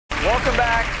Welcome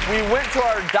back. We went to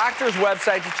our doctor's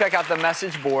website to check out the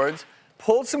message boards,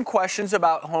 pulled some questions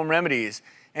about home remedies,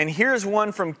 and here's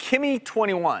one from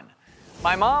Kimmy21.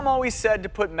 My mom always said to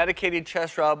put medicated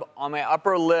chest rub on my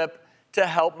upper lip to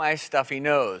help my stuffy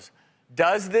nose.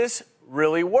 Does this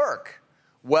really work?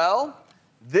 Well,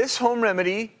 this home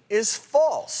remedy is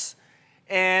false.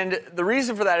 And the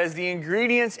reason for that is the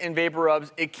ingredients in vapor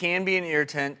rubs, it can be an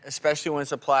irritant, especially when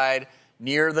it's applied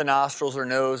near the nostrils or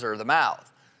nose or the mouth.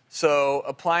 So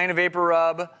applying a vapor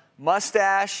rub,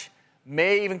 mustache,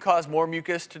 may even cause more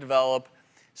mucus to develop.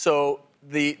 So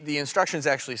the instructions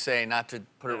actually say not to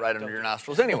put it right under your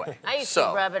nostrils anyway. I used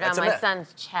to rub it on my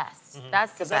son's chest.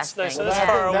 That's the best thing. So that's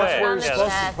far away. That's where you're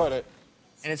supposed to put it.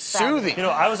 And it's soothing. You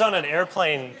know, I was on an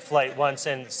airplane flight once,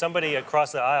 and somebody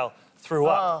across the aisle threw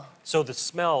up. So the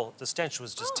smell, the stench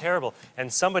was just terrible.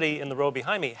 And somebody in the row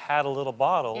behind me had a little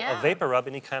bottle of vapor rub,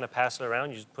 and he kind of passed it around.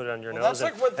 You just put it on your nose, That's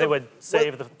and like what it would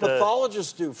save the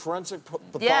pathologists do. Forensic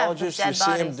pathologists, you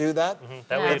see them do that.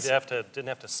 That way you didn't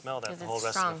have to smell that the whole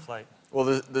rest of the flight. Well,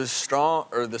 the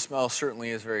smell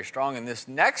certainly is very strong. And this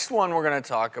next one we're going to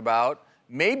talk about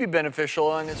may be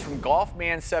beneficial, and it's from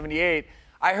Golfman78.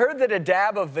 I heard that a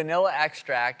dab of vanilla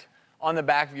extract on the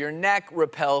back of your neck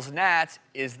repels gnats.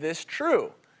 Is this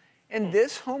true? And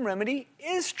this home remedy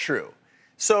is true.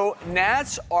 So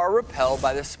gnats are repelled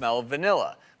by the smell of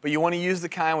vanilla, but you want to use the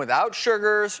kind without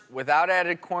sugars, without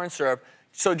added corn syrup.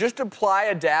 So just apply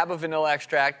a dab of vanilla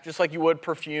extract, just like you would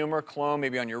perfume or cologne,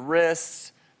 maybe on your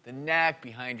wrists, the neck,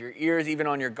 behind your ears, even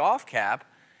on your golf cap.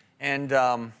 And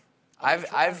I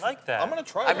like that. I'm going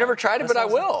to try it. I've never tried it, but I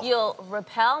will. You'll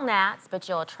repel gnats, but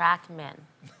you'll attract men.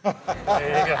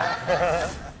 There you go.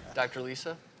 Dr.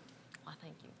 Lisa? Oh,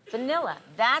 thank you. Vanilla.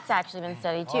 That's actually been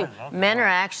studied too. Men are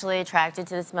actually attracted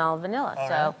to the smell of vanilla.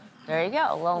 So there you go.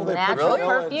 A little natural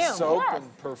perfume. Soap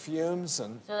and perfumes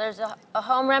and. So there's a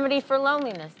home remedy for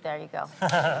loneliness. There you go.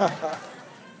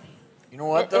 You know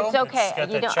what, though? It's okay. It's got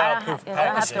You that don't, I don't have childproof to work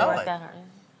packaging. that hard.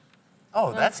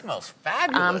 Oh, that smells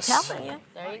fabulous. I'm telling you.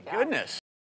 There you go. Goodness.